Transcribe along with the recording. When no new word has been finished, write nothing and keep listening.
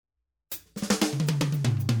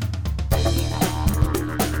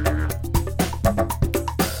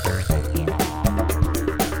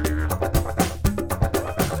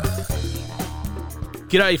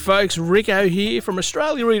G'day folks, Rico here from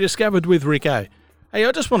Australia Rediscovered with Rico. Hey,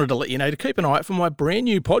 I just wanted to let you know to keep an eye out for my brand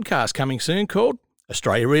new podcast coming soon called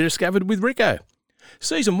Australia Rediscovered with Rico.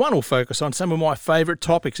 Season 1 will focus on some of my favourite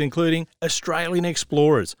topics, including Australian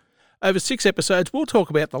explorers. Over 6 episodes, we'll talk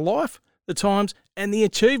about the life, the times and the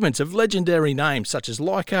achievements of legendary names such as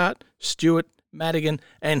Leichhardt, Stewart, Madigan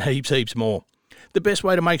and heaps more. The best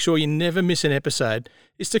way to make sure you never miss an episode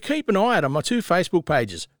is to keep an eye out on my 2 Facebook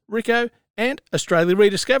pages, Rico and Australia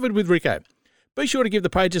Rediscovered with Rico. Be sure to give the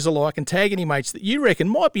pages a like and tag any mates that you reckon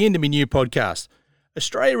might be into my new podcast.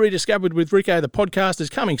 Australia Rediscovered with Rico, the podcast, is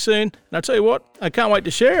coming soon, and I tell you what, I can't wait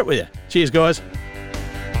to share it with you. Cheers, guys.